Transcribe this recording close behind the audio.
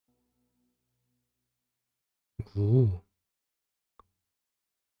Ooh.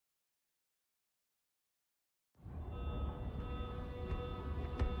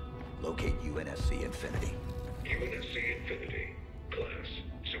 Locate UNSC Infinity. UNSC Infinity. Class,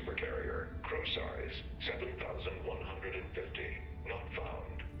 supercarrier, crew size, 7,150. Not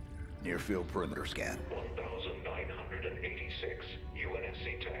found. Near field perimeter scan. 1,986.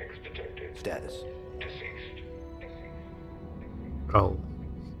 UNSC tags detected. Status. Deceased. Oh.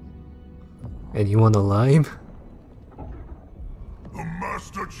 Anyone alive? The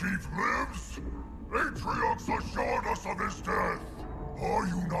Master Chief lives? Atriox assured us of his death. Are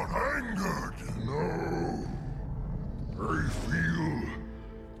you not angered? No. I feel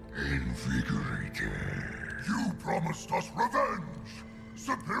invigorated. You promised us revenge,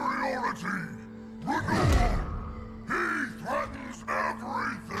 superiority, renewal. He threatens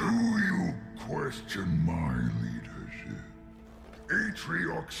everything. Do you question my leadership?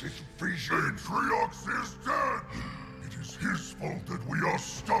 Atriox's vision. Atriox is dead. It is his fault that we are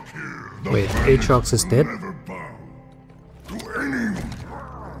stuck here. Wait, Atriox is dead? Never bow to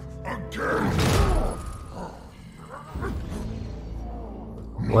anyone again.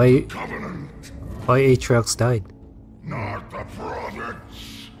 Why Covenant, Atriox died? not the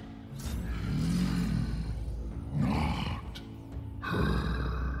province. Not her.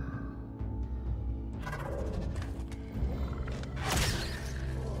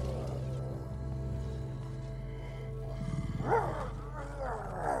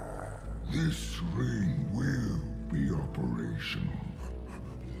 This ring will be operational.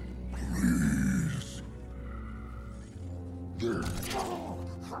 Please. There.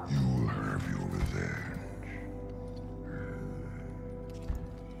 You will have your revenge.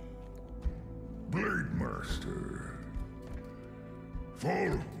 Blade Master.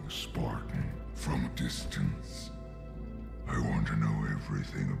 Follow the Spartan from a distance. I want to know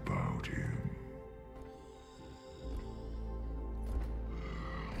everything about him.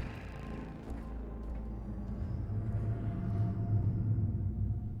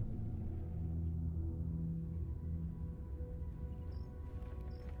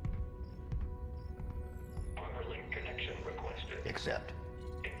 Accept.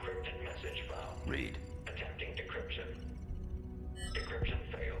 Encrypted message found. Read. Attempting decryption. Decryption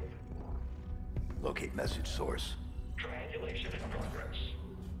failed. Locate message source. Triangulation in progress.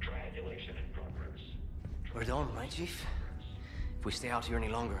 Triangulation in progress. We're done, right, Chief? If we stay out here any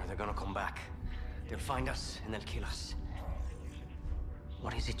longer, they're gonna come back. They'll find us, and they'll kill us.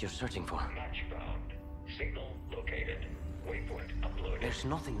 What is it you're searching for? Match found. Signal located. Waypoint uploaded. There's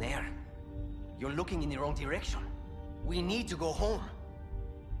nothing there. You're looking in the wrong direction. We need to go home.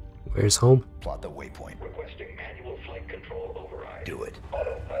 Where's home? Plot the waypoint. Requesting manual flight control override. Do it.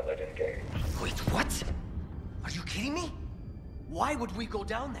 Autopilot engaged. Wait, what? Are you kidding me? Why would we go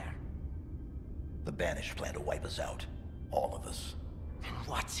down there? The Banished plan to wipe us out. All of us. And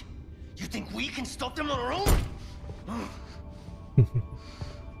what? You think we can stop them on our own?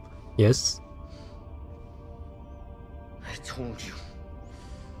 Yes. I told you.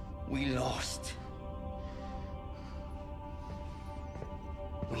 We lost.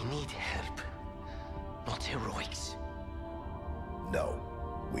 We need help, not heroics. No.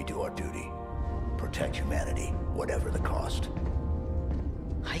 We do our duty. Protect humanity, whatever the cost.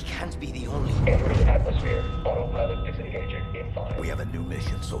 I can't be the only. Entering atmosphere. Autopilot disengaging in 5. We have a new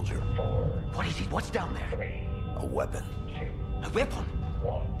mission, soldier. 4, What is it? What's down there? 3, A weapon. 2, A weapon?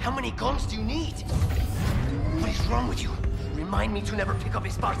 1. How many guns do you need? What is wrong with you? Remind me to never pick up a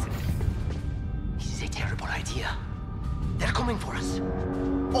Spartan. This is a terrible idea. They're coming for us.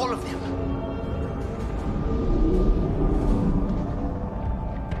 All of them.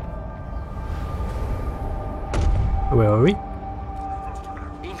 Where are we?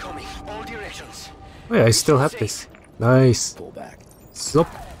 Incoming. All directions. Wait, I still have this. Nice. Pull back. Stop.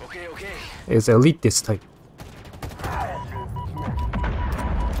 Okay, okay. It's elite this time.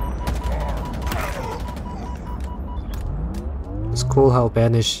 It's cool how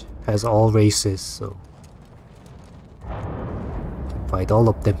Banish has all races, so fight all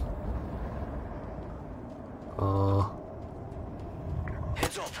of them.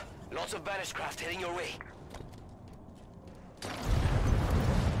 Heads up. Lots of Banished craft heading your way.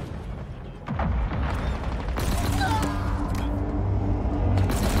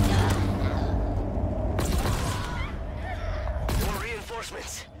 More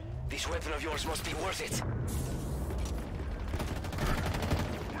reinforcements. This weapon of yours must be worth it.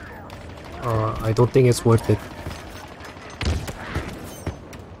 I don't think it's worth it.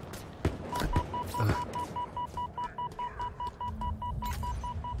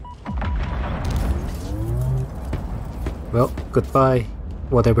 Well, goodbye,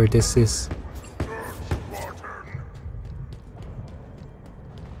 whatever this is.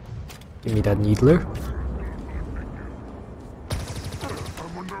 Give me that needler.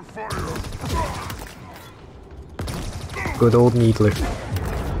 I'm under fire. Good old needler.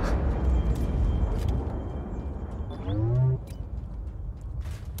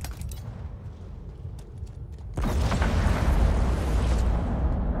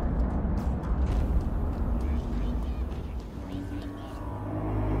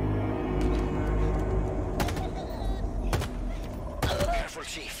 Careful,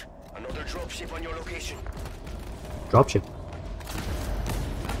 Chief. Another dropship on your location. Dropship.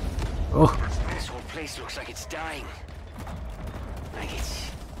 Oh, This whole place looks like it's dying. Like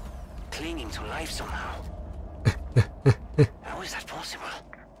it's clinging to life somehow. How is that possible?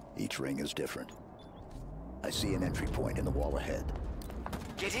 Each ring is different. I see an entry point in the wall ahead.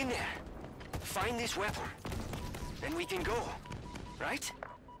 Get in there. Find this weapon. Then we can go. Right?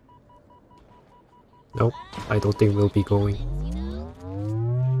 nope. I don't think we'll be going.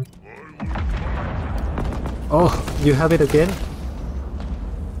 Oh, you have it again?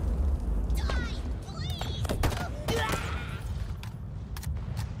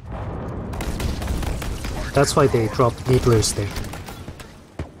 That's why they drop needlers there.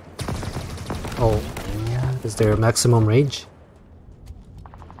 Oh, is there a maximum range?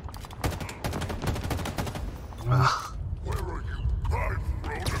 Ah, Where are you?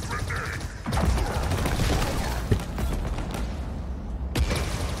 I've thrown a grenade.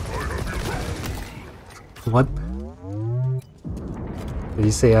 what? Did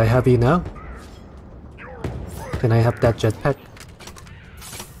you say I have you now? Can I have that jetpack?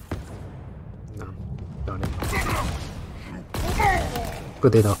 No, darn it.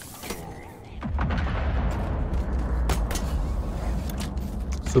 Good enough.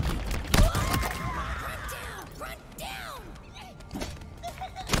 Soup.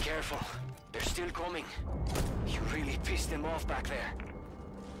 Be careful. They're still coming. You really pissed them off back there.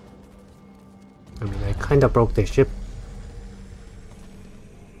 I mean, I kinda broke their ship.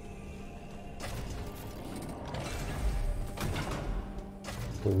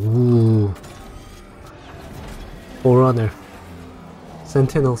 Ooh. Forerunner.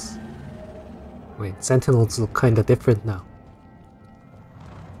 Sentinels. Wait, Sentinels look kinda different now.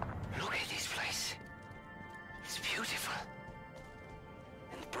 Look at this place. It's beautiful.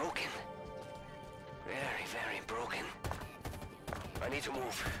 And broken. Very, very broken. I need to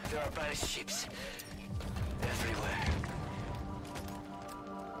move. There are battleships everywhere.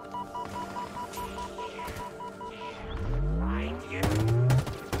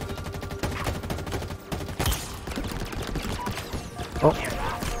 Oh.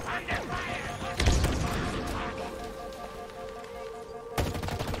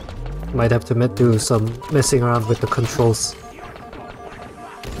 Might have to do some messing around with the controls.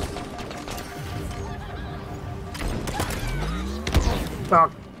 Ah,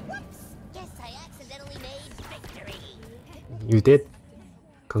 Guess I accidentally made victory. you did?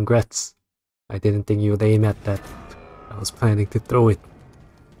 Congrats. I didn't think you'd aim at that. I was planning to throw it.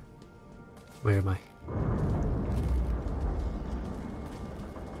 Where am I?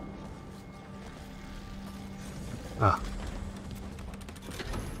 Ah.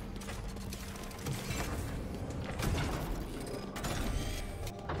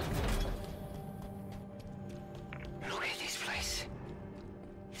 Look at this place.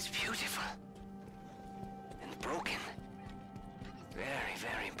 It's beautiful. And broken. Very,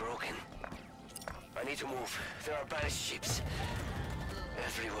 very broken. I need to move. There are battleships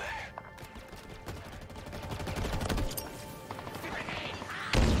everywhere.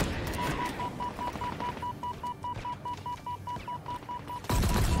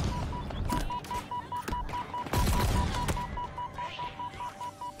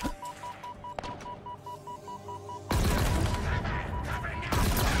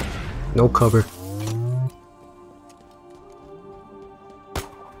 No cover.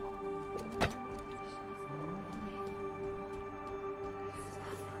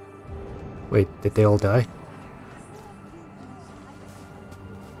 Wait, did they all die?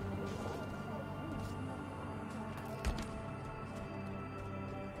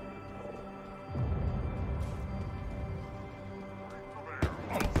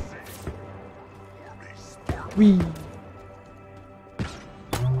 Wee.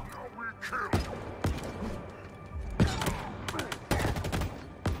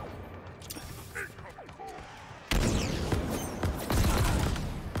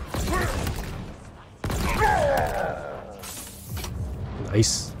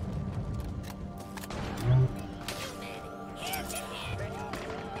 Nice.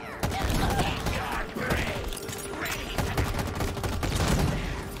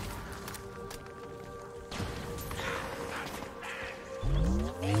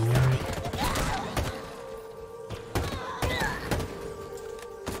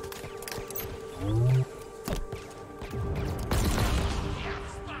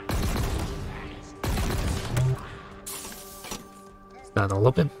 Not all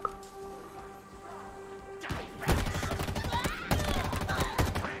of them.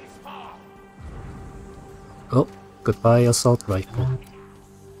 Oh, goodbye assault rifle.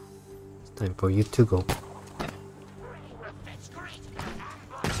 It's time for you to go.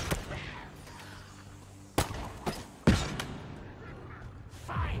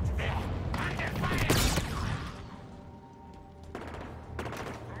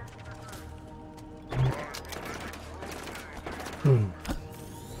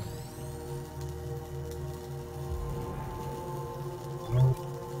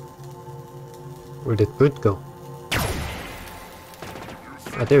 Where did Brute go?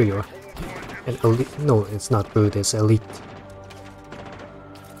 Ah, there you are. An elite. No, it's not Brute, it's Elite.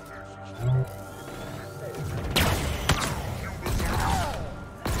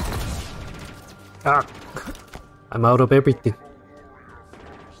 Ah! I'm out of everything.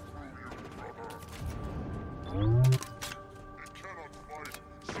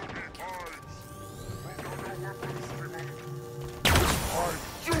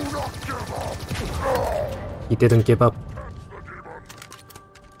 He didn't give up.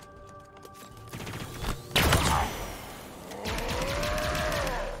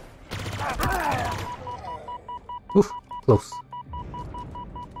 Oof, close.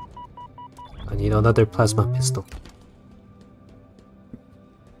 I need another plasma pistol.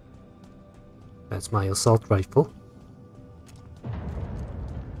 That's my assault rifle.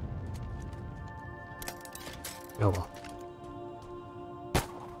 Oh well.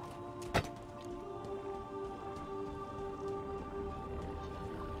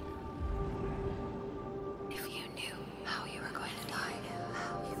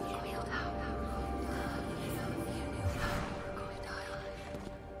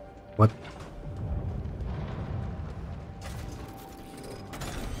 What?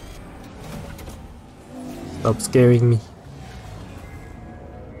 Stop scaring me.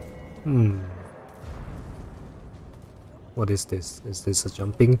 What is this? Is this a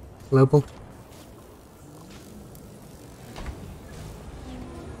jumping level?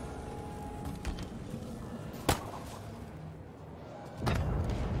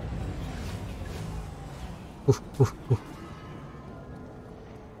 Oof, oof, oof.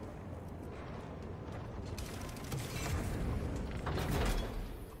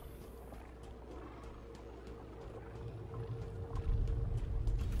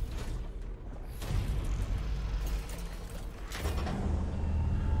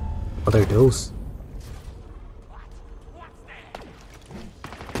 What are those?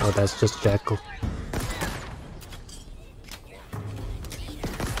 Oh, that's just Jackal.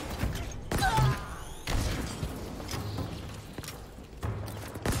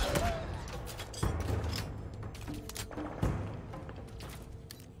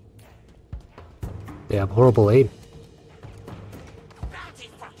 They have horrible aim.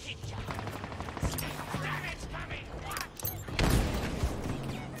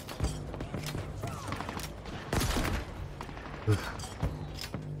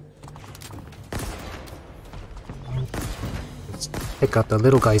 Let's pick out the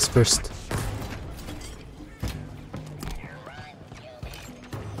little guys first.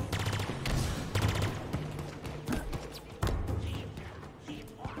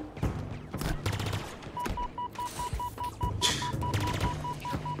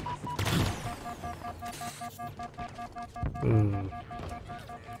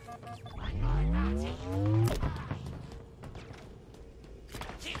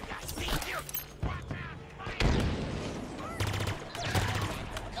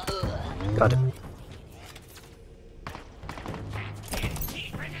 Got it.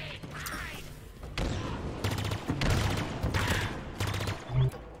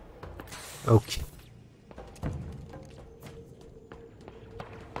 Okay.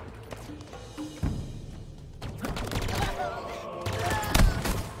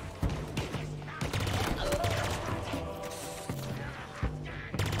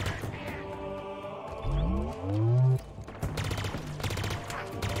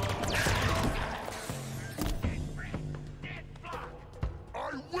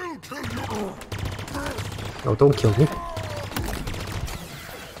 Oh, don't kill me.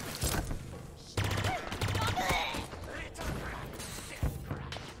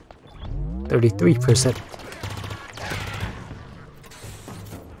 %.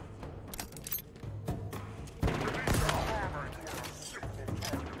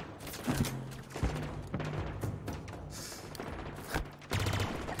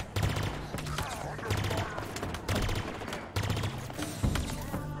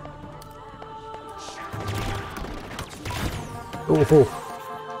 Oh,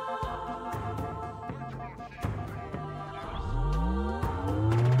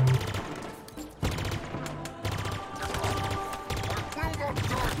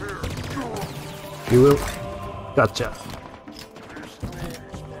 You will. Gotcha.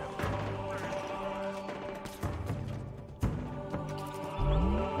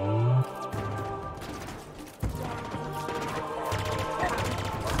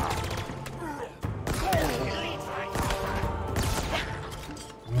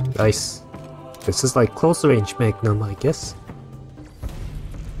 Nice. This is like close range Magnum, I guess.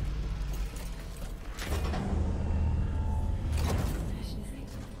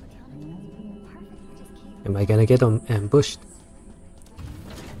 Am I gonna get ambushed?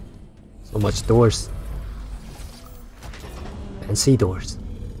 So much doors. Fancy doors.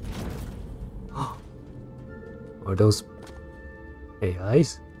 Are those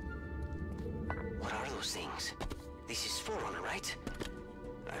AIs? What are those things? This is Forerunner, right?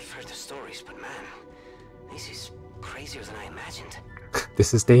 I've heard the stories, but man, this is crazier than I imagined.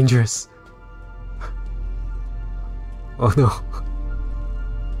 This is dangerous. Oh no.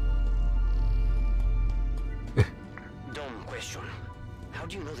 Dumb question. How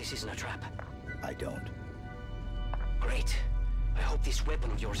do you know this isn't a trap? I don't. Great. I hope this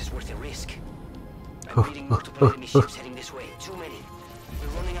weapon of yours is worth the risk. I'm reading multiple enemy ships heading this way. Too many. We're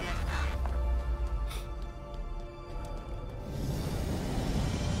running out.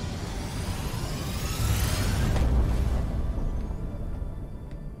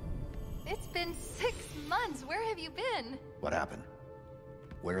 It's been 6 months. Where have you been? What happened?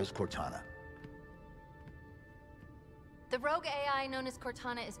 Where is Cortana? The rogue AI known as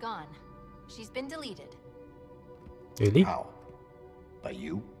Cortana is gone. She's been deleted. Really? How? By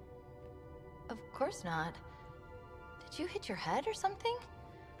you? Of course not. Did you hit your head or something?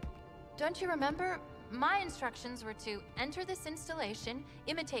 Don't you remember? My instructions were to enter this installation,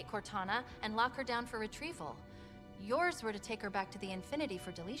 imitate Cortana, and lock her down for retrieval. Yours were to take her back to the Infinity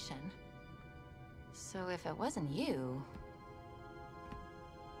for deletion. So if it wasn't you...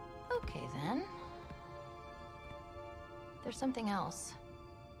 Okay then. There's something else.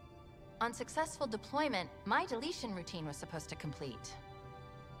 On successful deployment, my deletion routine was supposed to complete.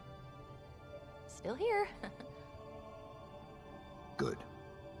 Still here. Good.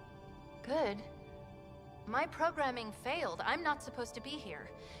 Good. My programming failed. I'm not supposed to be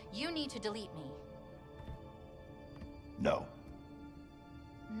here. You need to delete me. No.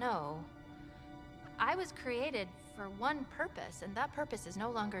 No. I was created for one purpose, and that purpose is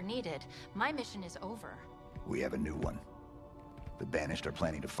no longer needed. My mission is over. We have a new one. The Banished are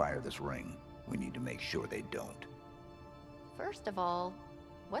planning to fire this ring. We need to make sure they don't. First of all,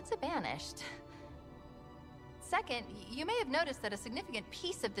 what's a banished? Second, you may have noticed that a significant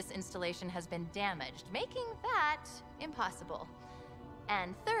piece of this installation has been damaged, making that impossible.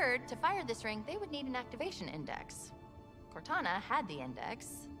 And third, to fire this ring, they would need an activation index. Cortana had the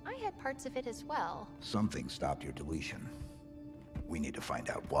index. I had parts of it as well. Something stopped your deletion. We need to find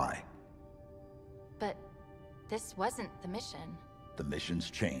out why. But this wasn't the mission. The missions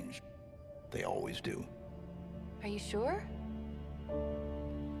change. They always do. Are you sure?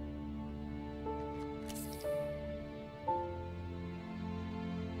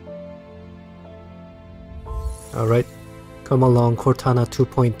 Alright. Come along, Cortana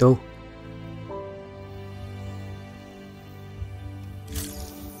 2.0.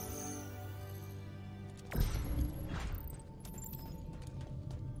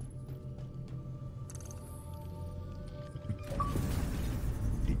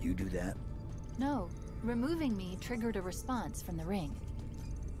 Did you do that? No. Removing me triggered a response from the ring.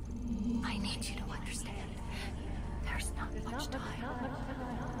 I need you to understand. There's not much time.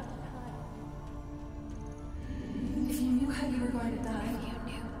 If you knew how you were going to die, If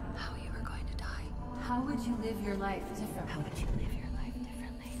you knew how you were going to die, how would you live your life differently? how would you live your life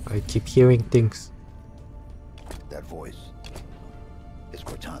differently? I keep hearing things. That voice is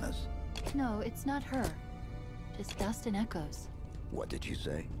Cortana's. No, it's not her. Just dust and echoes. What did you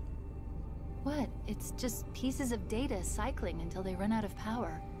say? What? It's just pieces of data cycling until they run out of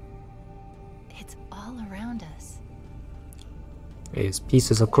power. It's all around us. It's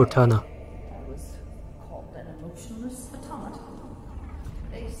pieces of Cortana. I was called an emotionless automaton.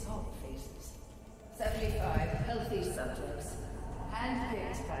 They saw faces. 75 healthy subjects,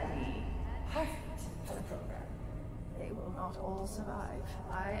 handpicked by me, perfect for the program. They will not all survive.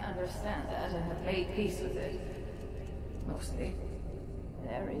 I understand that and have made peace with it. Mostly.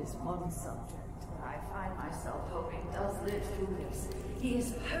 There is one subject where I find myself hoping does live through this. He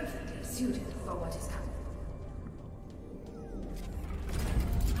is perfectly suited for what is coming.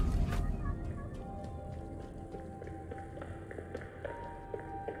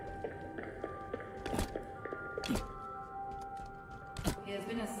 He has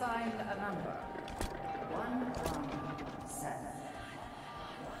been assigned a number. 117. 17.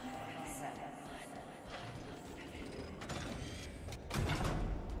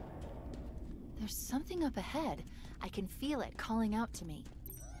 There's something up ahead. I can feel it calling out to me.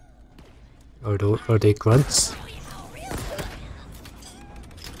 Are they grunts?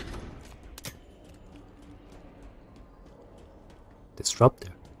 Disruptor.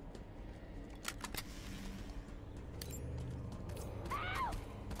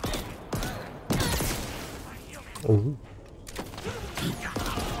 Oh.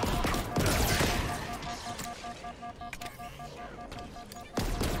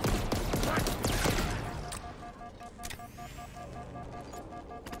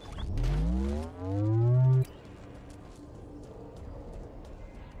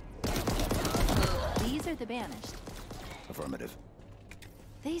 These are the banished. Affirmative.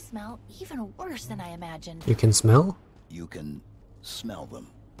 They smell even worse than I imagined. You can smell? You can smell them.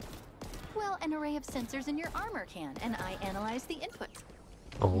 Well, an array of sensors in your armor can, and I analyze the inputs.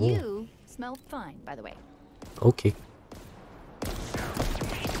 Oh. You smell fine, by the way. Okay.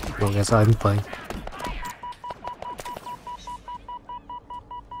 As long as I'm fine.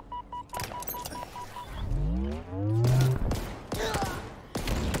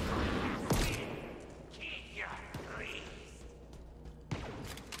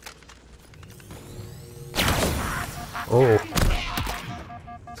 Oh.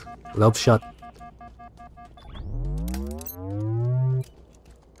 Love shot.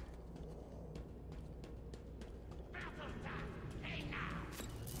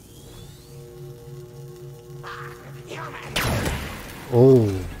 Oh,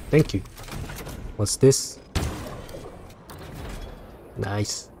 thank you. What's this?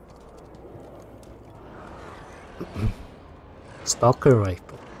 Nice. Stalker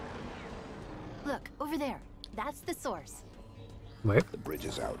rifle. Look, over there. That's the source. Where? The bridge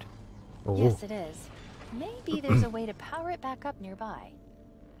is out. Oh. Yes, it is. Maybe there's a way to power it back up nearby.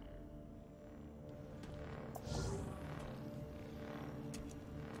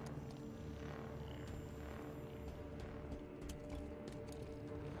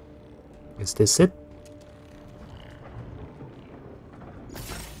 Is this it?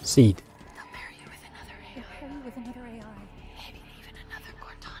 Seed. They'll pair you with another AI. They'll pair you with another AI. Maybe even another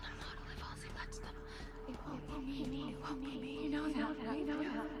Cortana model if Halsey lets them. It won't be me. It won't be me. You know that. You know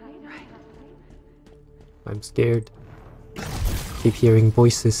that. Right. I'm scared. Keep hearing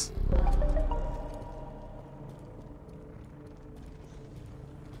voices.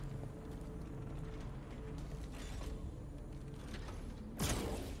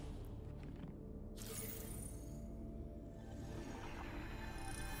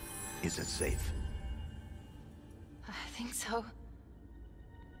 Is it safe? I think so.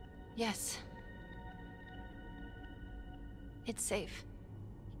 Yes. It's safe.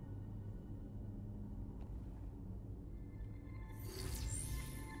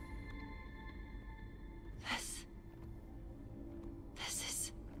 This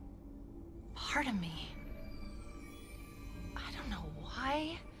is part of me. I don't know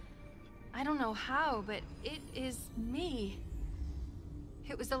why. I don't know how, but it is me.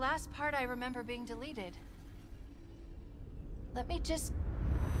 It was the last part I remember being deleted. Let me just...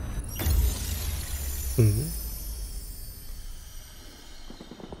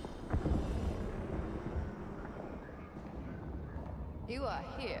 You are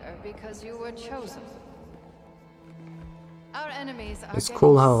here because you were chosen. Our enemies are It's getting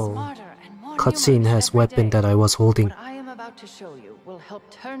cool how smarter and more cutscene numerous has every weapon day. that I was holding. What I am about to show you will help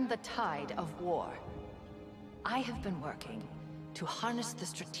turn the tide of war. I have been working to harness the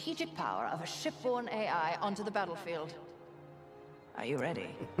strategic power of a shipborne AI onto the battlefield. Are you ready?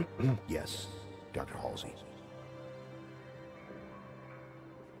 Yes, Dr. Halsey.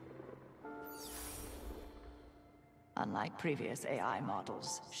 Unlike previous AI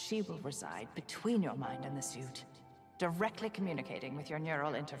models, she will reside between your mind and the suit, directly communicating with your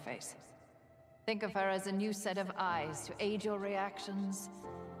neural interface. Think of her as a new set of eyes to aid your reactions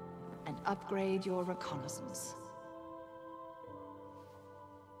and upgrade your reconnaissance.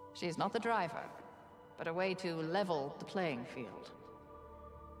 She's not the driver, but a way to level the playing field.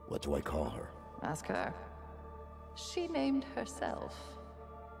 What do I call her? Ask her. She named herself.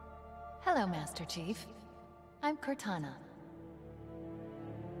 Hello, Master Chief. I'm Cortana.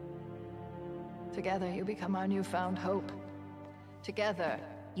 Together, you become our newfound hope. Together,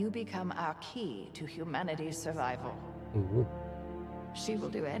 you become our key to humanity's survival. Ooh. She will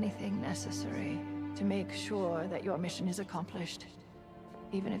do anything necessary to make sure that your mission is accomplished.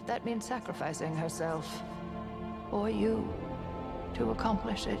 Even if that means sacrificing herself, or you, to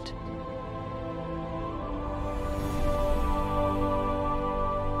accomplish it.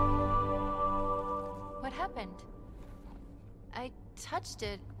 What happened? I touched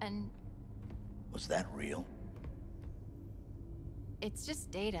it and Was that real? it's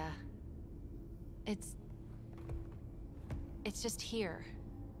just data. It's just here.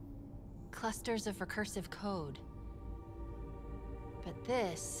 Clusters of recursive code. But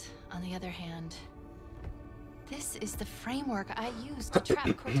this, on the other hand, this is the framework I used to trap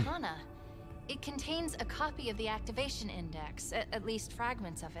Cortana. It contains a copy of the activation index, at least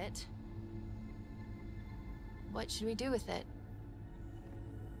fragments of it. What should we do with it?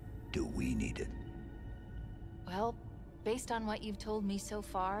 Do we need it? Well, based on what you've told me so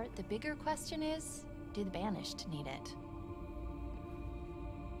far, the bigger question is, do the Banished need it?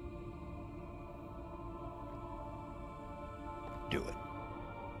 Do it.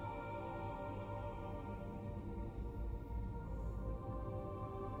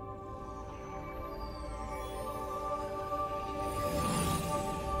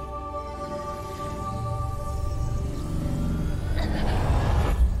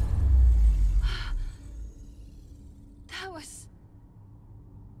 That was...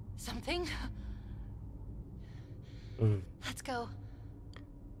 something? Let's go.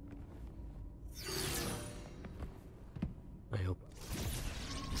 I hope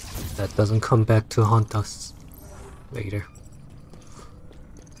that doesn't come back to haunt us later.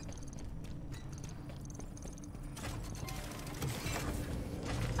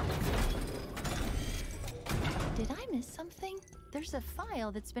 Did I miss something? There's a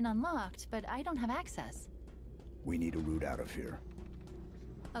file that's been unlocked, but I don't have access. We need a route out of here.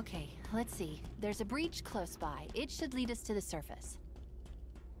 Okay, let's see. There's a breach close by. It should lead us to the surface.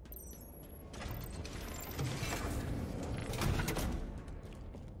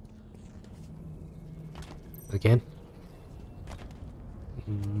 Again?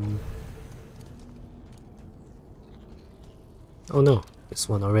 Oh no, this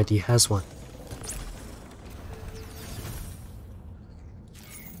one already has one.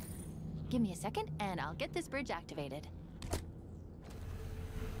 Give me a second, and I'll get this bridge activated.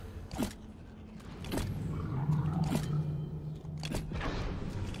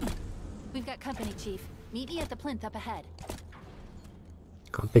 We've got company, Chief. Meet me at the plinth up ahead.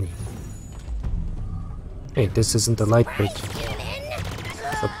 Company. Hey, this isn't the light bridge.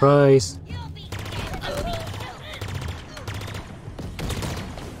 Surprise!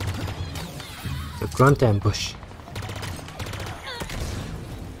 The grunt ambush.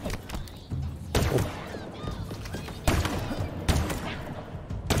 Oh.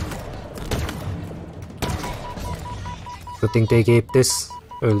 Good thing they gave this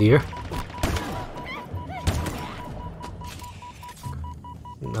earlier.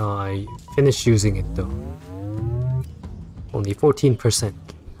 No, I finished using it though. Only 14%.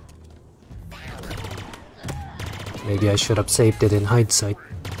 Maybe I should have saved it in hindsight.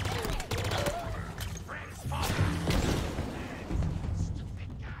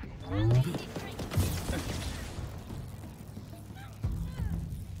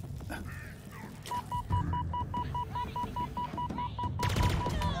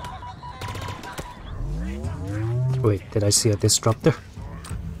 Wait, did I see a disruptor?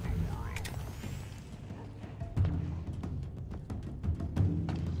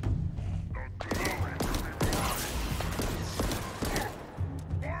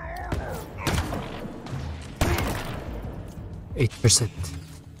 %.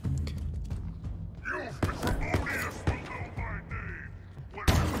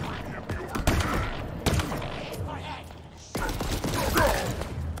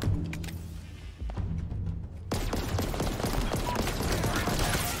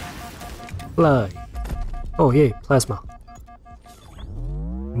 Fly. Oh yay, plasma.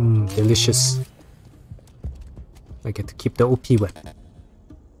 Delicious. I get to keep the OP weapon.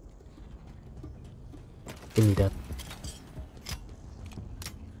 Give me that.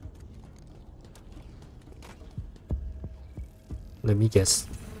 Let me guess.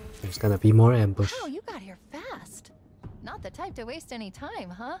 There's gonna be more ambush. Wow, you got here fast. Not the type to waste any time,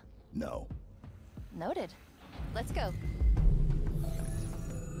 huh? No. Noted. Let's go.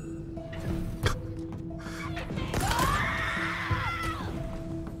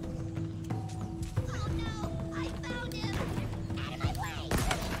 Oh no! I found him! Out of my way!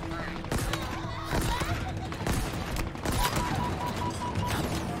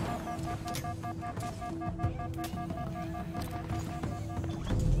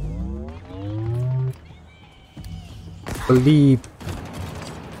 Believe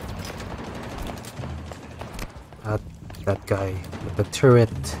that guy with the turret.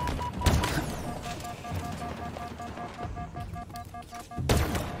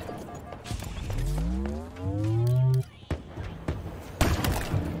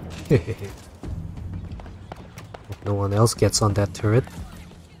 Hope no one else gets on that turret.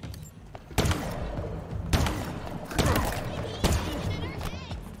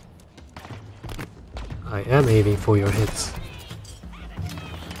 I am aiming for your heads.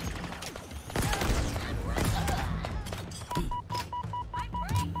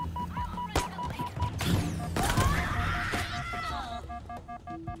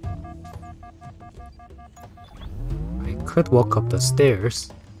 I could walk up the stairs.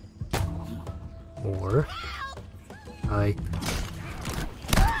 Or I...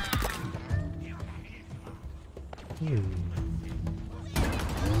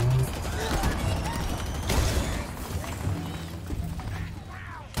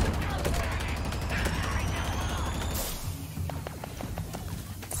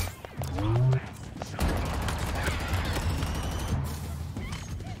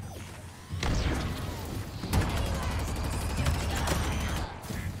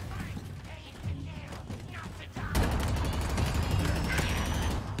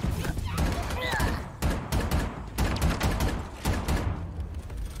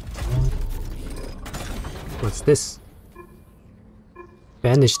 What's this?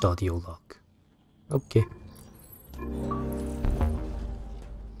 Banished audio log. Okay. Tremonius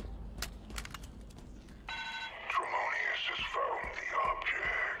has found the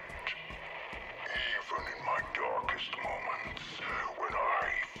object. Even in my darkest moments, when I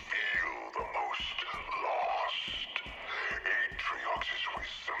feel the most lost, Atriox's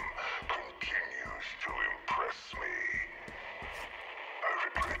wisdom continues to impress me. I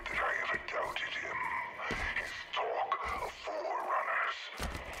regret that I ever doubted him. His talk of forerunners,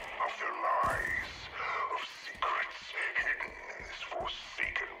 of their lies, of secrets hidden in this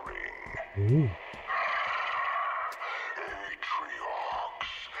forsaken ring. Ooh. Atriox,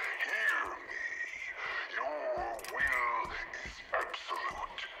 hear me. Your will is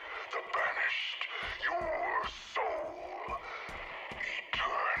absolute. The banished, your soul,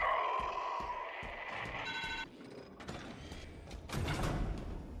 eternal.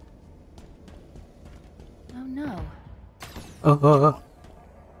 Oh no.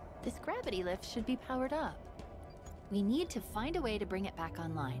 This gravity lift should be powered up. We need to find a way to bring it back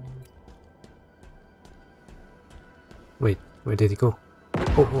online. Wait, where did he go?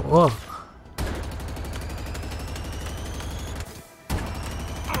 Oh.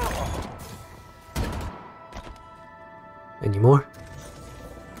 Any more?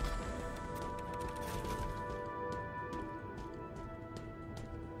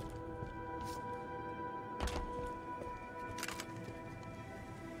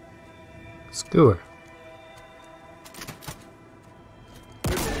 Skewer.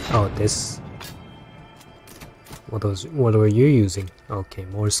 Oh, this. What are you using? Okay,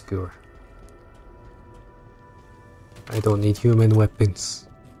 more skewer. I don't need human weapons.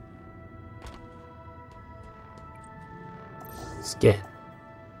 Scan.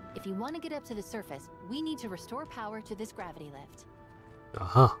 If you want to get up to the surface, we need to restore power to this gravity lift.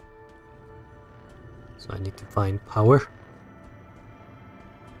 Aha. So I need to find power.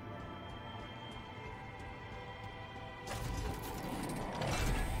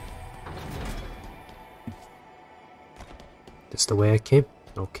 This the way I came?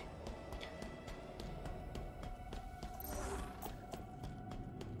 Okay.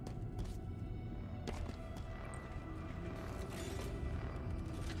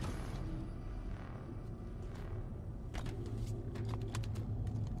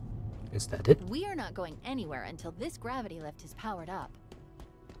 Is that it? We are not going anywhere until this gravity lift is powered up.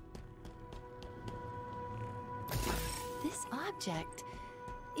 This object,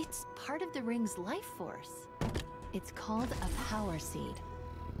 it's part of the ring's life force. It's called a power seed.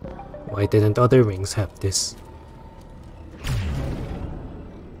 Why didn't other rings have this?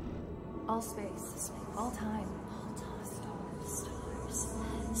 All space, all time. Stars,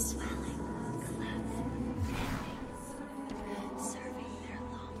 swelling, collapsing, serving their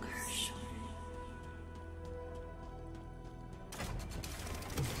longer shore.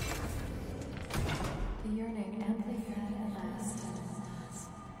 The yearning amply fed at last.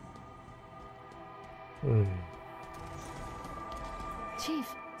 Chief,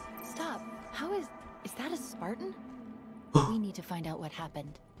 stop. How is that a Spartan? We need to find out what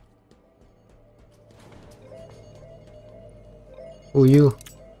happened. Who you?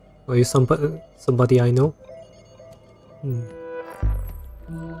 Are you somebody I know?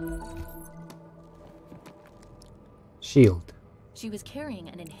 Shield. She was carrying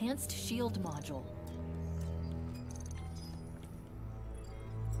an enhanced shield module.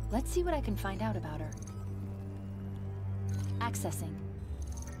 Let's see what I can find out about her. Accessing.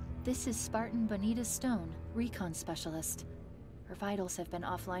 This is Spartan Bonita Stone, recon specialist. Her vitals have been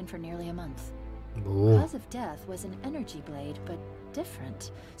offline for nearly a month. Ooh. Cause of death was an energy blade, but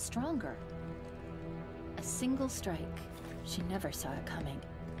different, stronger. A single strike. She never saw it coming.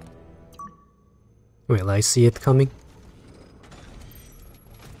 Will I see it coming?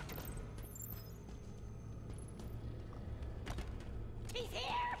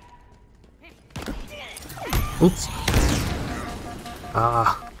 Oops.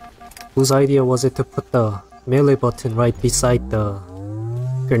 Ah. Whose idea was it to put the melee button right beside the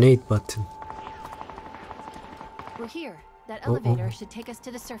grenade button? We're here. That elevator should take us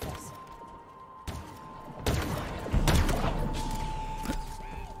to the surface.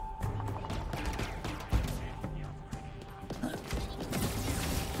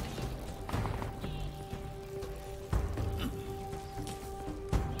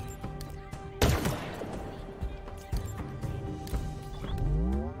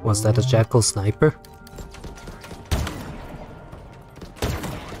 Was that a jackal sniper?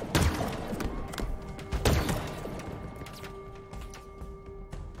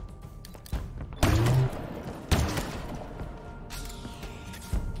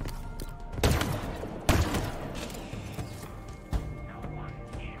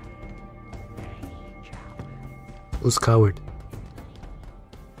 Who's coward?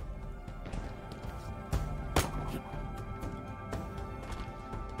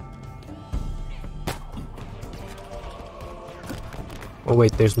 Oh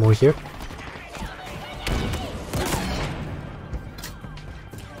wait, there's more here?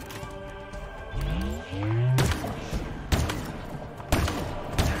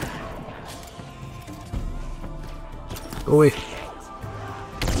 Go away.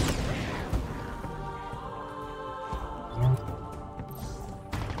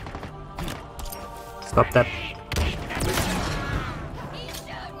 Stop that.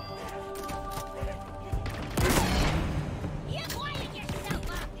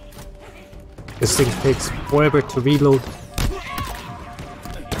 This thing takes forever to reload.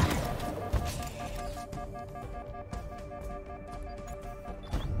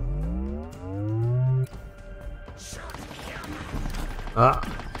 Ah.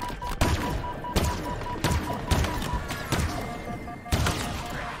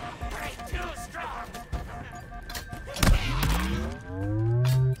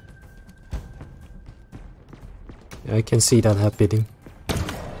 I can see that happening.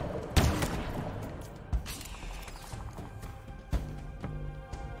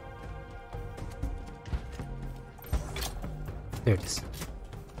 There it is.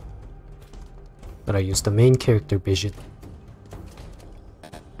 But I used the main character vision.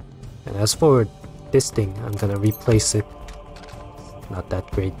 And as for this thing, I'm gonna replace it. Not that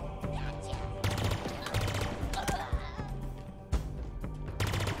great.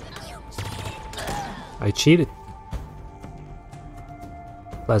 I cheated.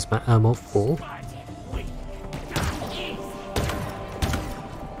 Plasma ammo full.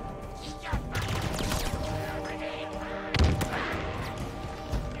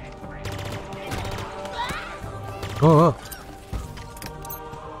 Oh.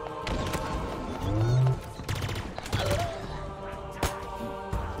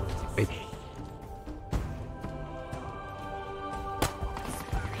 Wait.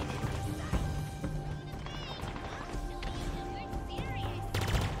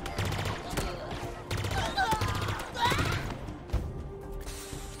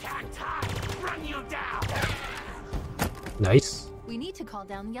 Nice. We need to call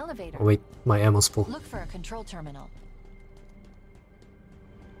down the elevator. Oh, wait, my ammo's full. Look for a control terminal.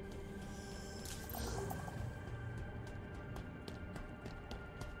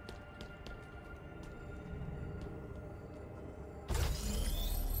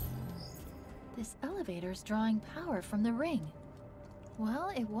 This elevator's drawing power from the ring.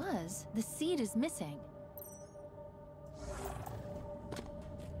 Well, it was. The seed is missing.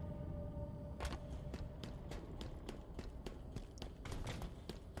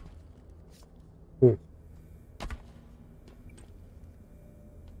 Oh.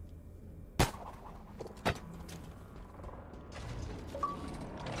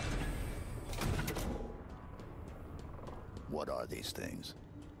 What are these things?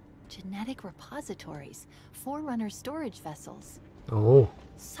 Genetic repositories. Forerunner storage vessels. Oh.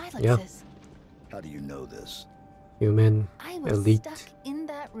 Silences. How do you know this? Human I was elite. stuck in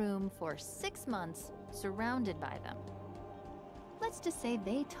that room for 6 months, surrounded by them. Let's just say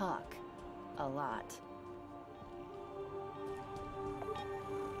they talk. A lot.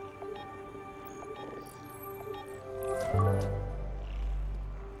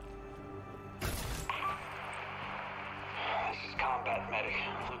 This is combat medic,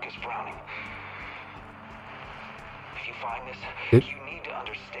 Lucas Browning. If you find this, you need to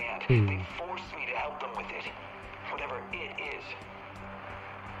understand. They forced me to help them with it. Whatever it is.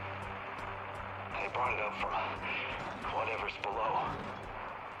 I brought it up from whatever's below.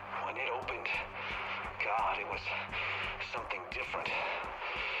 When it opened, was something different.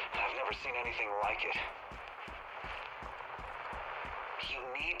 I've never seen anything like it. You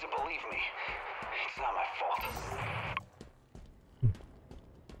need to believe me. It's not my fault.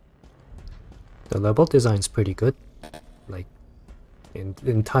 The level design's pretty good. Like,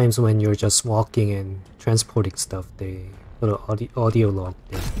 in times when you're just walking and transporting stuff, they put an audio log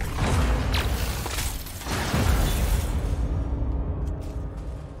there.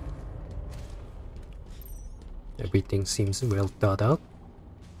 Everything seems well thought out.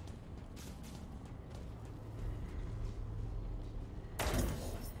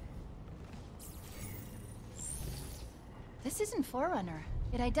 This isn't Forerunner.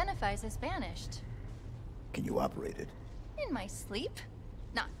 It identifies as banished. Can you operate it? In my sleep?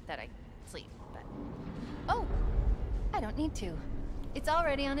 Not that I sleep, but... Oh! I don't need to. It's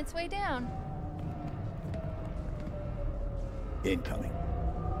already on its way down. Incoming.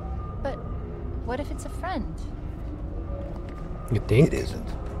 But what if it's a friend? You think? It isn't.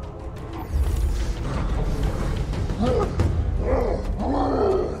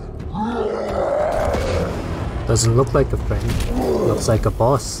 Doesn't look like a friend. Looks like a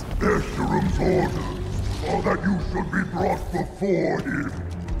boss. Escherum's orders are that you should be brought before him.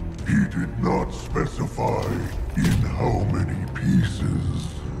 He did not specify in how many pieces.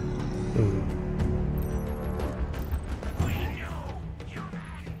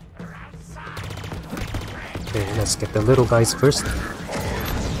 Okay, let's get the little guys first.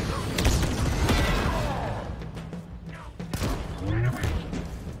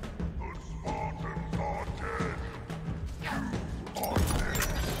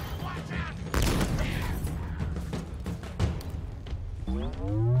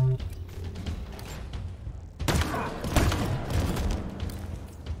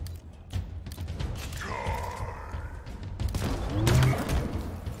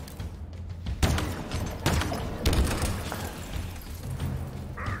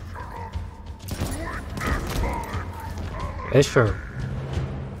 Escher.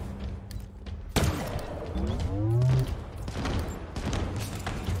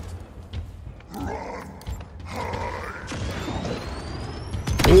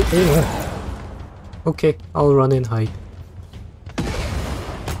 Okay, I'll run and hide.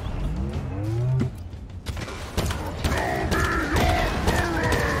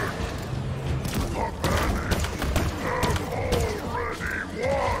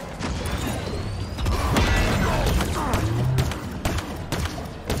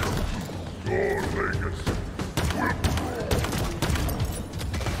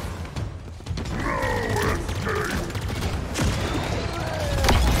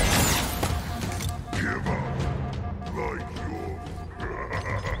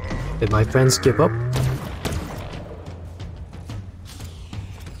 Did my friends give up?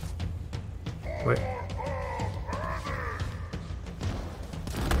 Wait.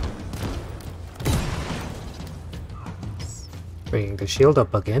 Bringing the shield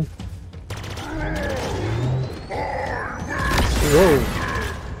up again. Whoa!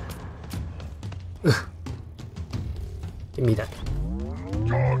 Give me that.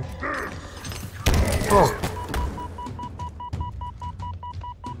 Oh!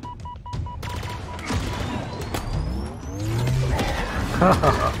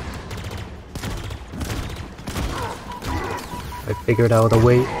 I figured out a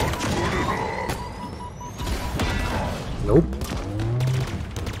way. Nope.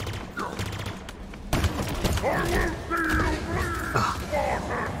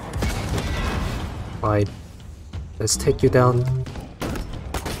 Fine. Let's take you down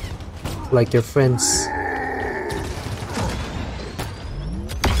like your friends.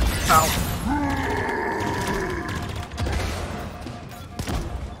 Ow.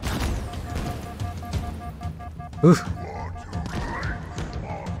 Oof.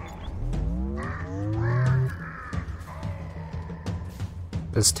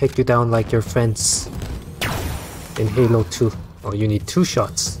 Let's take you down like your friends in Halo 2. Oh, you need 2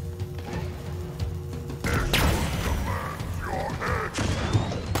 shots.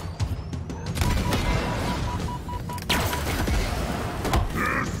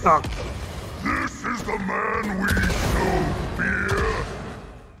 Oh. This is the man we so fear.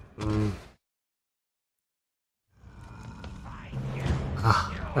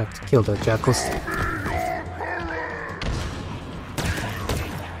 I have to kill the jackals.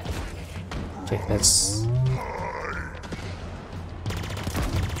 Okay, let's...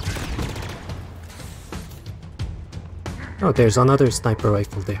 Oh, there's another sniper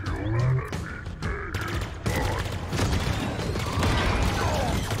rifle there.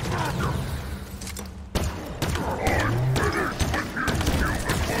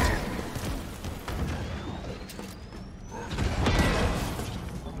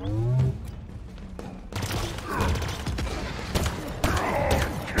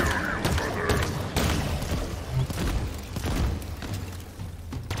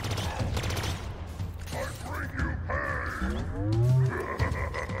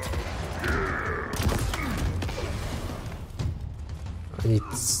 need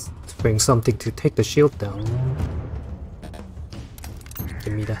to bring something to take the shield down.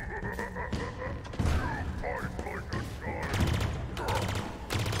 Give me that.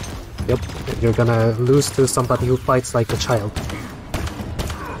 Yep, you're gonna lose to somebody who fights like a child.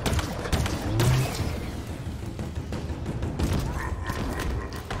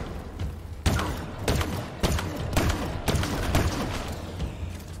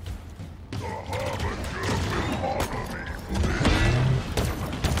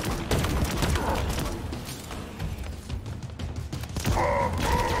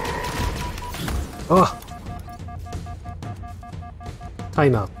 Oh!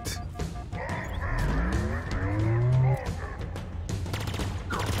 Timeout.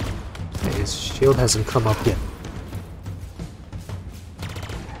 His shield hasn't come up yet.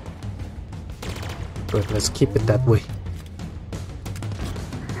 Good, let's keep it that way.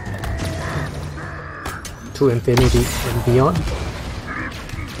 To infinity and beyond.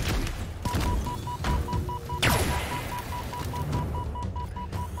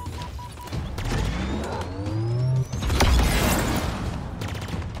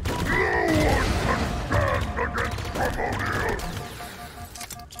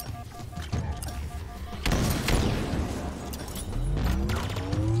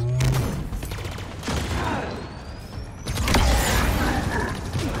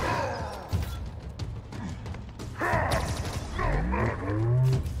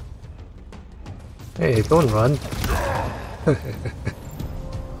 Hey, don't run.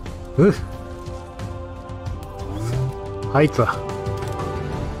 Hydra.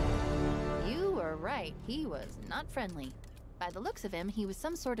 You were right. He was not friendly. By the looks of him, he was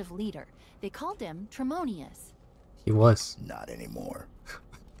some sort of leader. They called him Tremonius. He was. Not anymore.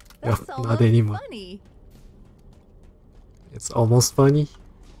 That's Yep, almost not anymore. funny. It's almost funny.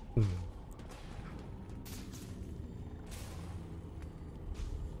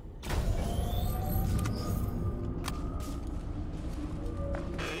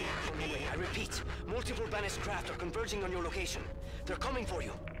 I repeat, multiple banished craft are converging on your location. They're coming for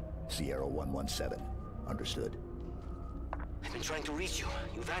you. Sierra 117. Understood. I've been trying to reach you.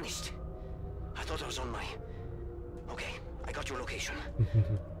 You vanished. I thought I was on my... Okay, I got your location.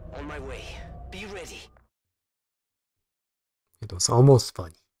 On my way. Be ready. It was almost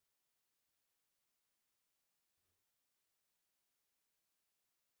funny.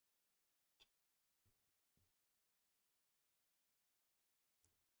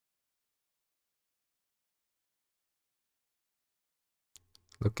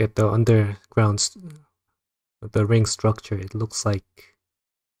 Look at the underground, the ring structure. It looks like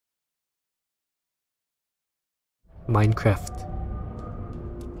Minecraft.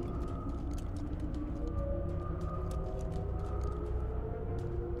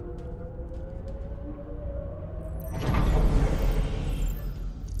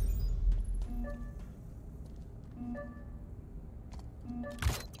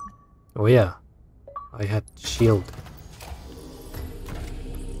 Oh yeah, I had shield.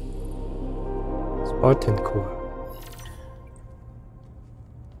 Spartan core.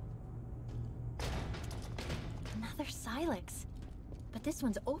 Another Silex. But this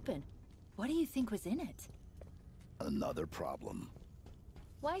one's open. What do you think was in it? Another problem.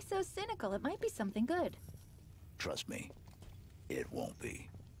 Why so cynical? It might be something good. Trust me, it won't be.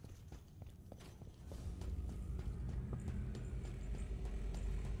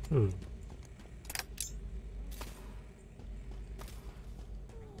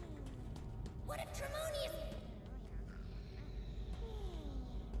 What a Tremonius!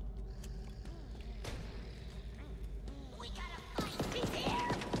 We gotta fight. He's here.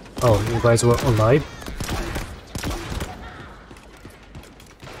 Oh, you guys were alive?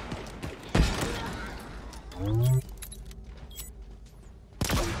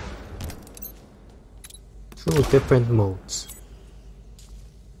 Two different modes.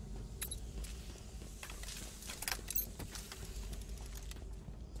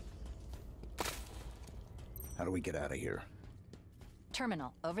 How do we get out of here?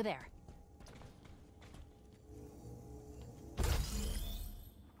 Terminal, over there.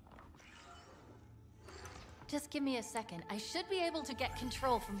 Just give me a second. I should be able to get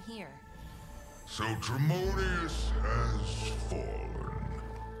control from here. So Tremonius has fallen.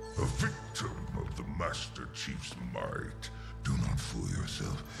 A victim of the Master Chief's might. Do not fool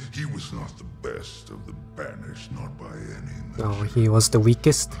yourself. He was not the best of the banished, not by any measure. No, he was the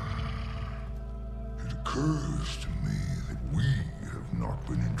weakest. It occurs to me that we have not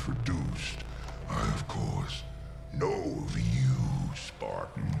been introduced. I, of course, know of you,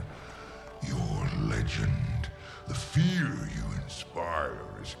 Spartan. Your legend, the fear you inspire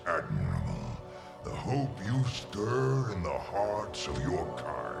is admirable. The hope you stir in the hearts of your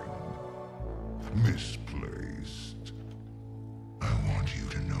kind. Misplaced. I want you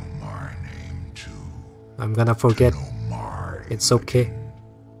to know my name too. I'm gonna forget. To know my It's okay.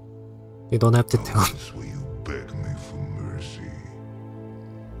 You don't have to tell me. Once will you beg me for mercy?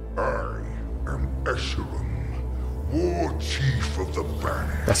 I am Escharum, War Chief of the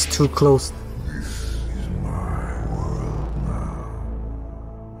Banished. That's too close. This is my world now.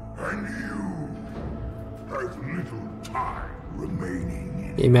 And you have little time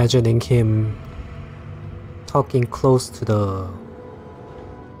remaining. Imagining him talking close to the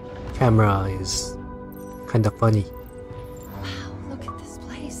camera is kind of funny. Wow, look at this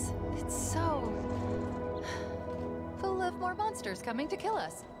place. It's so full of more monsters coming to kill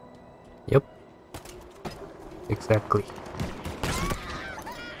us. Yep. Exactly.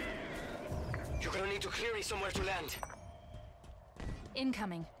 You're gonna need to clear me somewhere to land.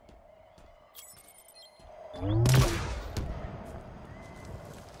 Incoming.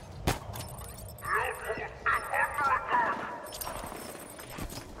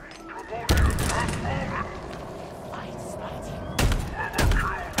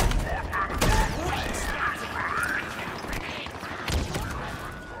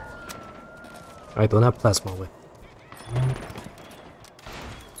 I don't have plasma whip.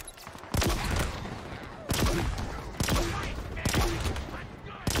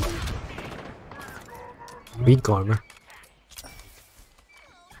 Weak armor.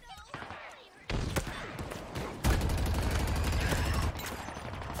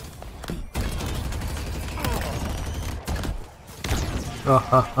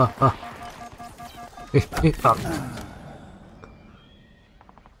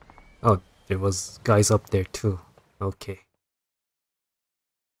 Oh, there was guys up there too. Okay.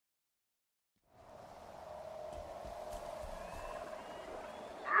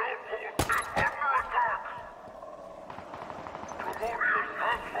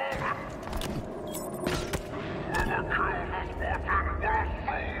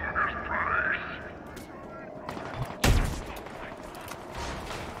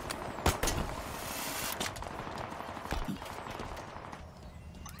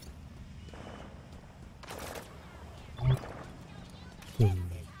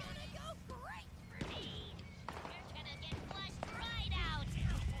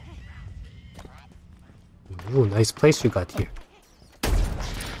 Ooh, nice place you got here.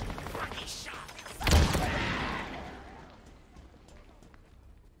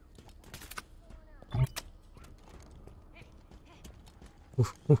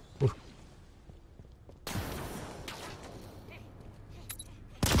 Oof, oof, oof.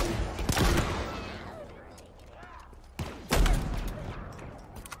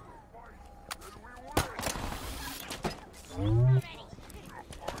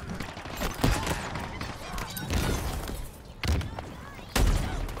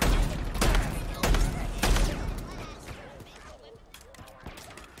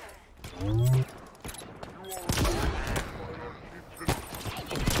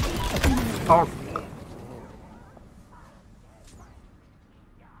 Oh.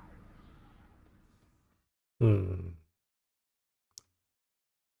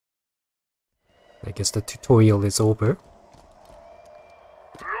 I guess the tutorial is over.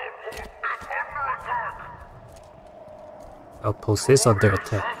 Outpost is under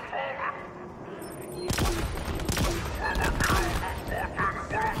attack.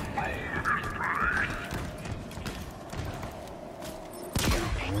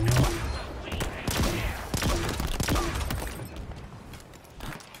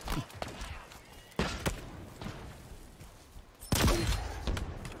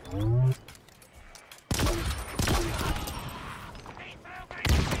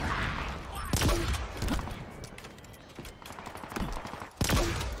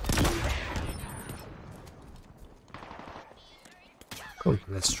 Cool,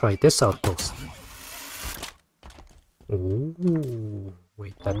 let's try this outpost. Ooh,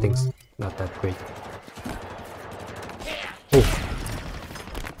 wait, that thing's not that great. Oh.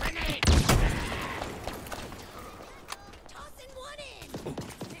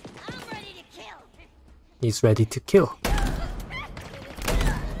 He's ready to kill.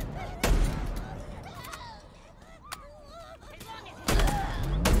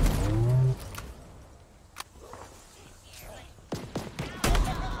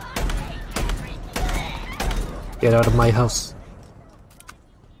 Get out of my house.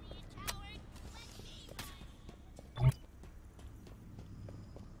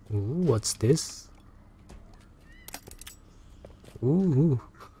 Ooh, what's this? Ooh.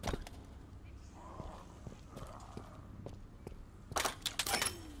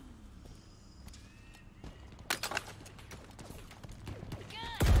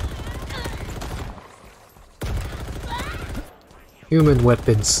 Human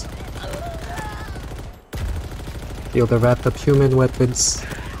weapons. Feel the wrath of human weapons.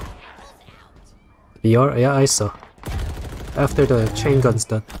 VR? Yeah, I saw. After the chain gun's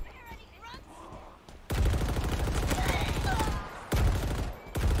done.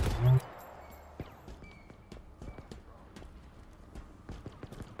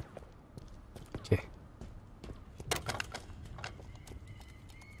 Okay.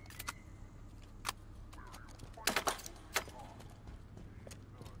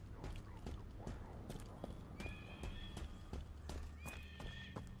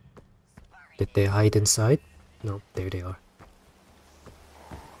 Did they hide inside? No, there they are.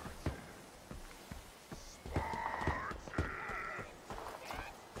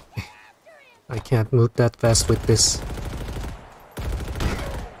 I can't move that fast with this.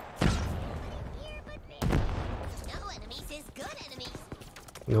 No enemies is good enemies.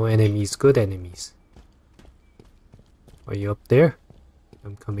 No enemies, good enemies. Are you up there?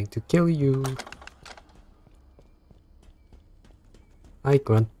 I'm coming to kill you. Hi,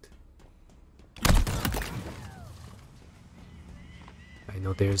 Grunt. I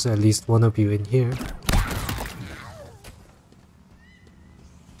know there's at least one of you in here.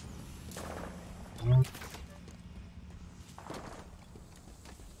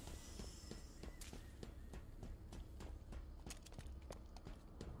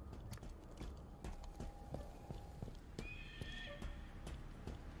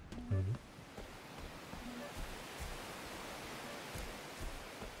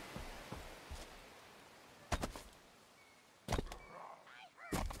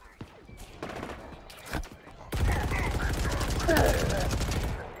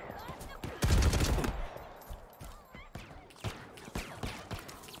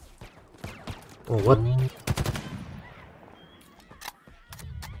 Oh, what?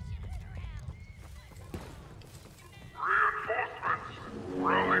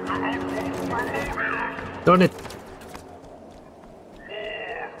 Darn it!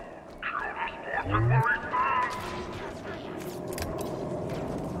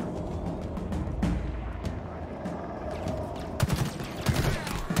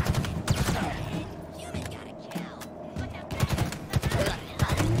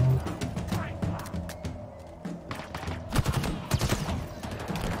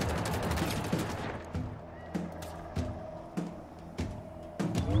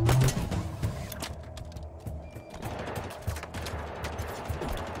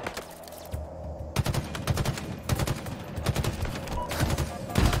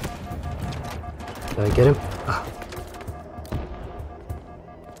 Did I get him? Ah.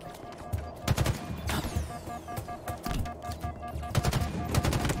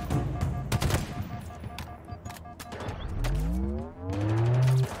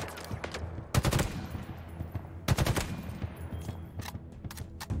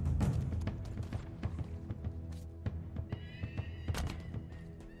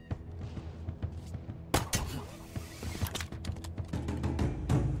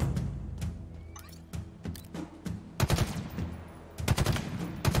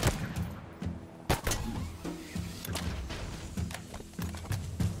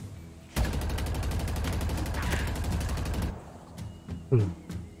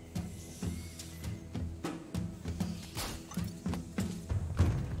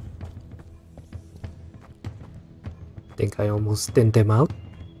 Think I almost thinned them out.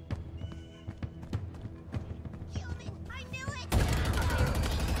 I knew it.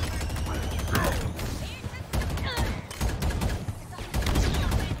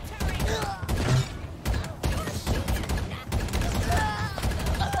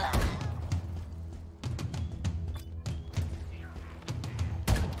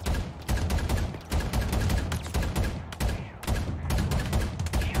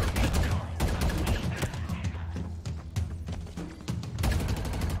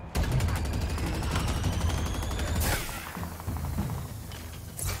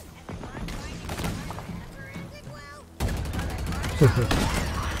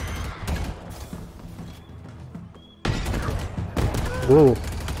 Whoa.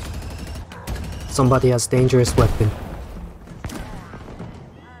 Somebody has dangerous weapon.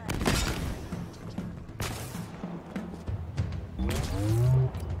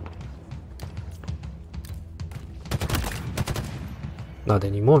 Not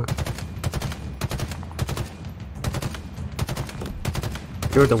anymore.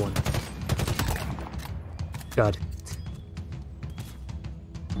 You're the one. Got it.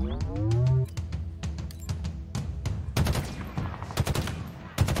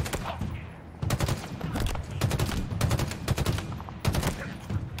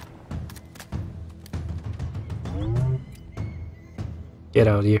 Get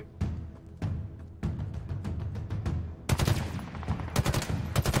out of here.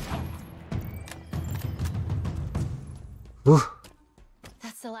 Whew.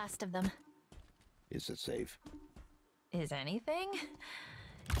 That's the last of them. Is it safe? Is anything?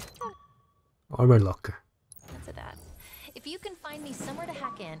 Armor locker. That's a that. If you can find me somewhere to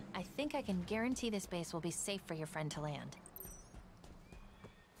hack in, I think I can guarantee this base will be safe for your friend to land.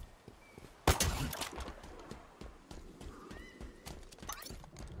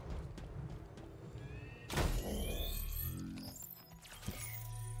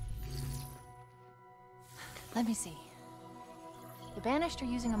 Let me see. The Banished are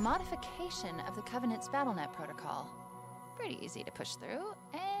using a modification of the Covenant's BattleNet protocol. Pretty easy to push through,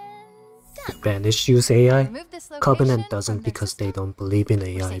 and done. Banished use AI? Remove this location Covenant from doesn't their because they system. don't believe in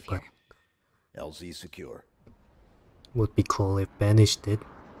We're AI, safe but here. LZ secure. would be cool if Banished did.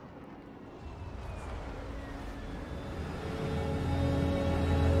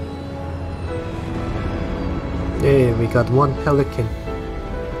 Hey, we got one Pelican.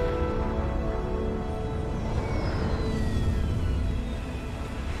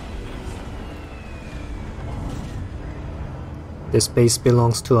 This base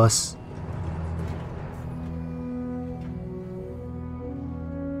belongs to us.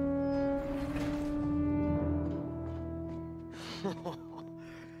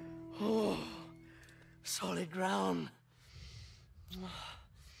 Oh, solid ground.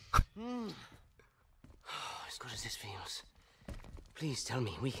 As good as this feels. Please tell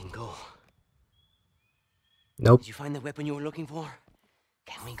me we can go. Nope. Did you find the weapon you were looking for?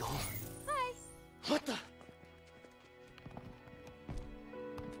 Can we go? Hi. What the?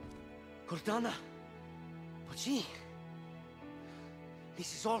 Cortana. But she...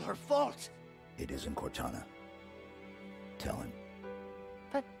 This is all her fault. It isn't Cortana. Tell him.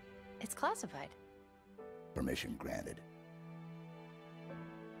 But it's classified. Permission granted.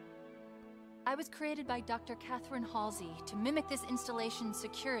 I was created by Dr. Catherine Halsey to mimic this installation's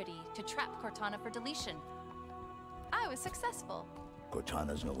security to trap Cortana for deletion. I was successful.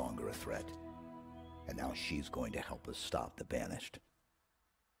 Cortana's no longer a threat. And now she's going to help us stop the Banished.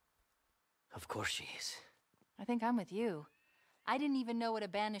 Of course she is. I think I'm with you. I didn't even know what a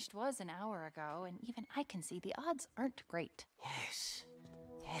Banished was an hour ago, and even I can see the odds aren't great. Yes.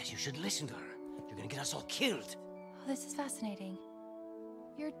 Yes, you should listen to her. You're gonna get us all killed. Oh, this is fascinating.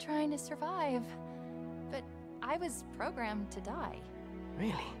 You're trying to survive, but I was programmed to die.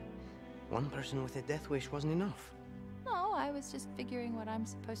 Really? One person with a death wish wasn't enough. No, I was just figuring what I'm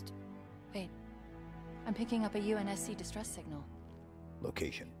supposed to... Wait. I'm picking up a UNSC distress signal.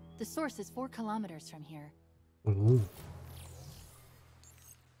 Location. The source is 4 kilometers from here. Ooh.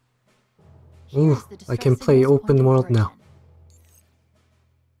 Here's Ooh, the I distress can play signal's point open of world now. origin.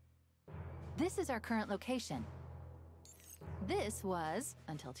 This is our current location. This was,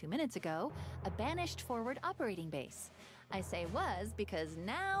 until 2 minutes ago, a Banished forward operating base. I say was because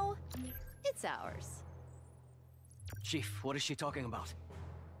now it's ours. Chief, what is she talking about?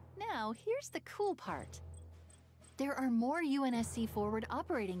 Now, here's the cool part. There are more UNSC forward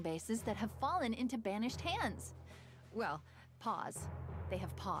operating bases that have fallen into Banished hands. Well, pause. They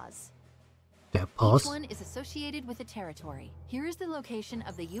have paws. Yeah, pause. Each one is associated with a territory. Here is the location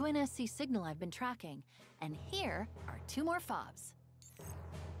of the UNSC signal I've been tracking. And here are 2 more fobs.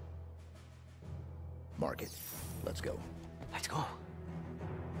 Mark it. Let's go. Let's go.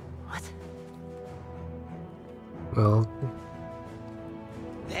 What? Well,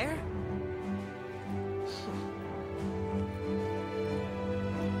 There?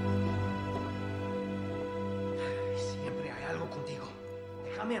 Siempre hay algo contigo.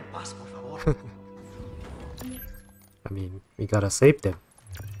 Déjame en paz, por favor. I mean, we gotta save them.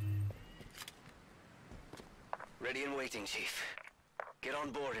 Ready and waiting, Chief. Get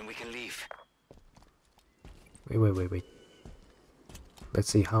on board and we can leave. Wait. Let's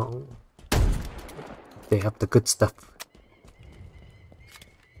see how they have the good stuff.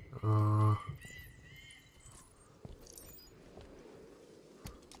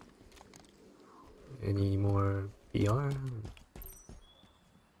 Any more VR?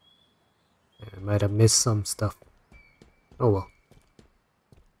 I might have missed some stuff. Oh well.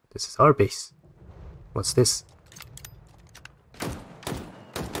 This is our base. What's this?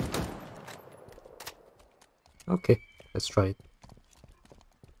 Okay, let's try it.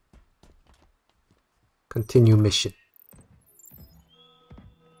 Continue mission.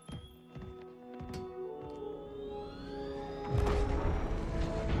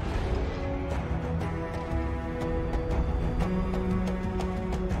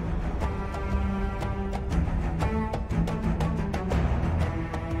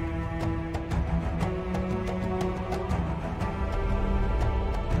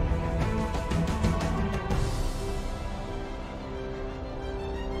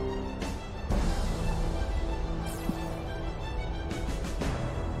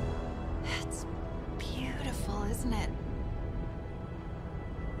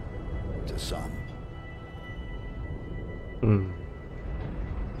 To some.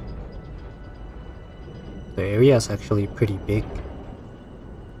 The area is actually pretty big.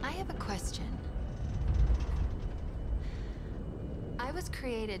 I have a question. I was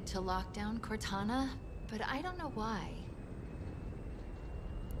created to lock down Cortana, but I don't know why.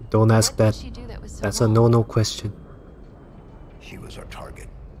 Don't ask What did that. she do that was so That's a wrong? no-no question. She was our target.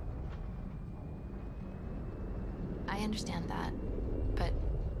 I understand that, but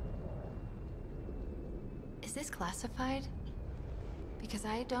is this classified? Because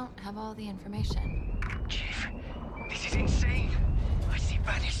I don't have all the information. Chief, this is insane. I see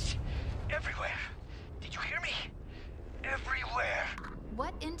banished everywhere. Did you hear me? Everywhere.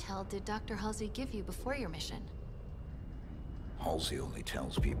 What intel did Dr. Halsey give you before your mission? Halsey only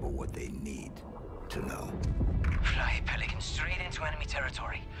tells people what they need to know. Fly Pelican straight into enemy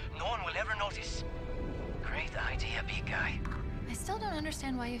territory. No one will ever notice. Great idea, big guy. I still don't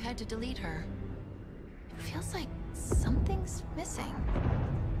understand why you had to delete her. It feels like something's missing.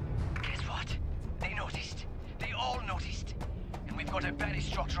 Guess what? They noticed. They all noticed. And we've got a banished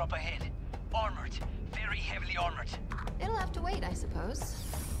structure up ahead. Armored. Very heavily armored. It'll have to wait, I suppose.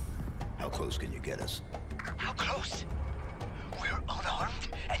 How close can you get us? How close? We're unarmed,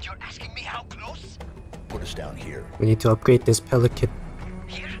 and you're asking me how close? Put us down here. We need to upgrade this Pelican.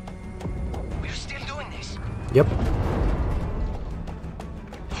 Here? We're still doing this. Yep.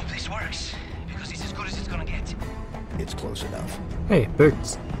 Hope this works, because it's as good as it's gonna get. It's close enough. Hey,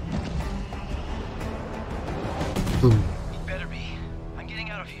 birds. Boom. It better be. I'm getting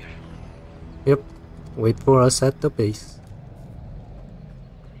out of here. Yep. Wait for us at the base.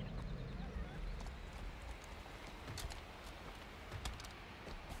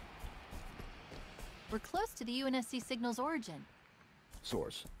 We're close to the UNSC signal's origin.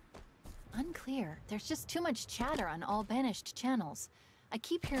 Source. Unclear. There's just too much chatter on all banished channels. I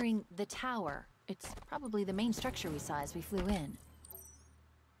keep hearing the tower. It's probably the main structure we saw as we flew in.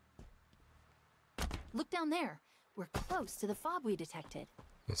 Look down there. We're close to the fob we detected.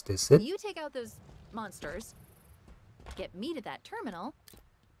 Is this it? You take out those monsters, get me to that terminal,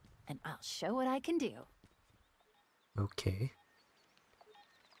 and I'll show what I can do. Okay.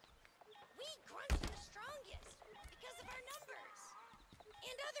 We grunts are the strongest because of our numbers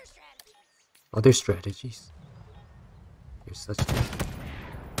and other strategies. Other strategies. You're such a...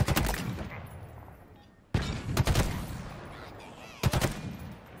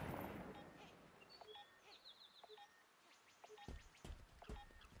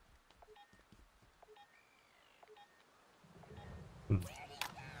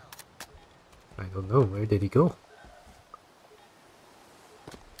 I don't know, where did he go?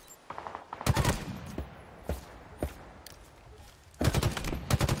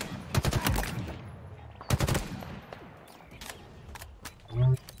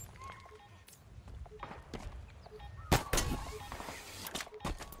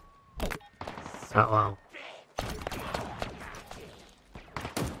 Oh wow.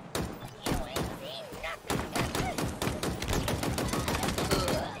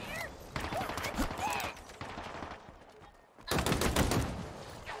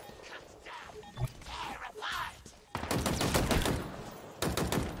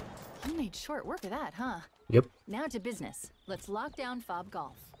 You made short work of that, huh? Yep. Now to business. Let's lock down Fob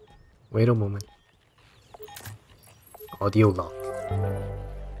Golf. Wait a moment. Audio lock. Alright,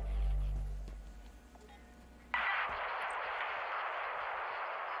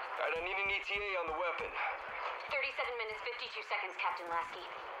 I need an ETA on the weapon. 37 minutes, 52 seconds, Captain Lasky.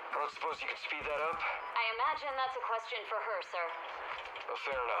 I don't suppose you could speed that up? I imagine that's a question for her, sir. Well,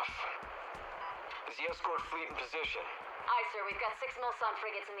 fair enough. Is the escort fleet in position? Aye, sir. We've got 6 Milsom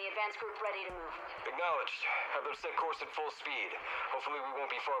frigates in the advance group ready to move. Acknowledged. Have them set course at full speed. Hopefully we won't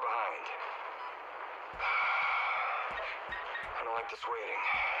be far behind. I don't like this waiting.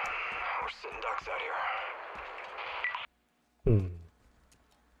 We're sitting ducks out here.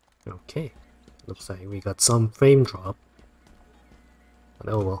 Okay. Looks like we got some frame drop. But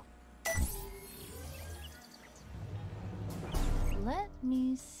oh well. Let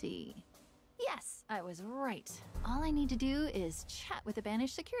me see. Yes, I was right. All I need to do is chat with the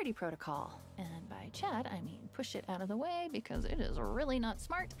banished security protocol. And by chat, I mean push it out of the way because it is really not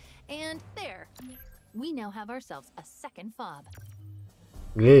smart. And there. We now have ourselves a second fob.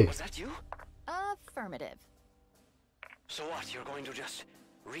 Yeah. Was that you? Affirmative. So what, you're going to just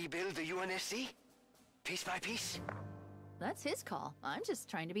rebuild the UNSC? Piece by piece? That's his call. I'm just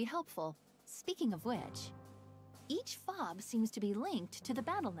trying to be helpful. Speaking of which, each fob seems to be linked to the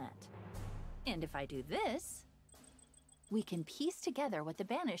BattleNet. And if I do this, we can piece together what the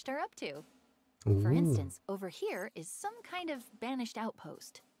banished are up to. For Ooh. instance, over here is some kind of banished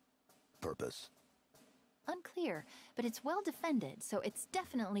outpost. purpose? Unclear, but it's well defended, so it's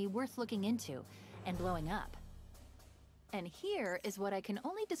definitely worth looking into and blowing up. And here is what I can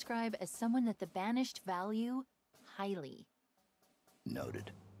only describe as someone that the Banished value highly.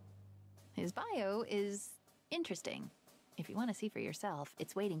 Noted. His bio is interesting. If you want to see for yourself,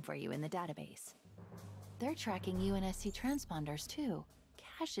 it's waiting for you in the database. They're tracking UNSC transponders too.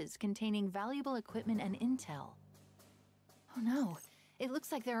 Caches containing valuable equipment and intel. Oh no, it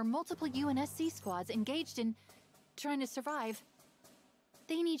looks like there are multiple UNSC squads engaged in trying to survive.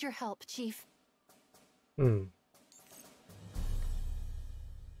 They need your help, Chief.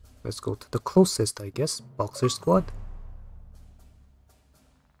 Let's go to the closest, I guess. Boxer Squad.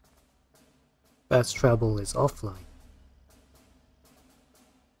 Fast travel is offline.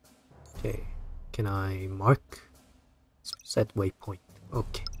 Okay, can I mark? Set waypoint.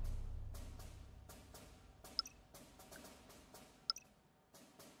 Okay.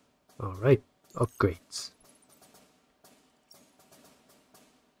 Alright, upgrades.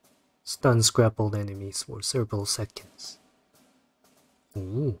 Stun scrappled enemies for several seconds.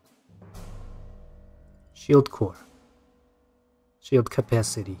 Ooh. Shield core. Shield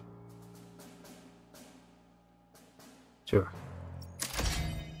capacity. Sure.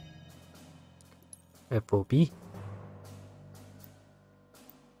 FOB.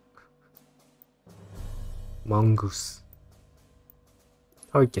 Mongoose.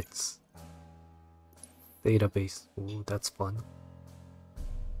 Targets. Database. Ooh, that's fun.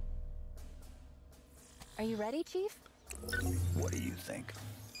 Are you ready, Chief? What do you think?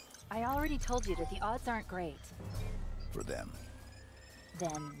 I already told you that the odds aren't great. For them.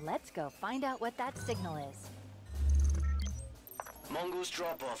 Then let's go find out what that signal is. Mongoose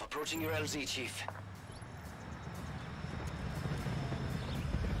drop-off approaching your LZ, Chief.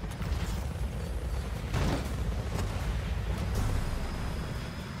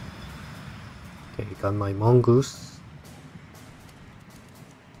 Okay, got my mongoose.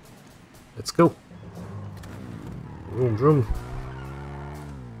 Let's go. Vroom vroom.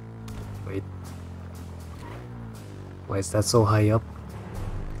 Wait. Why is that so high up?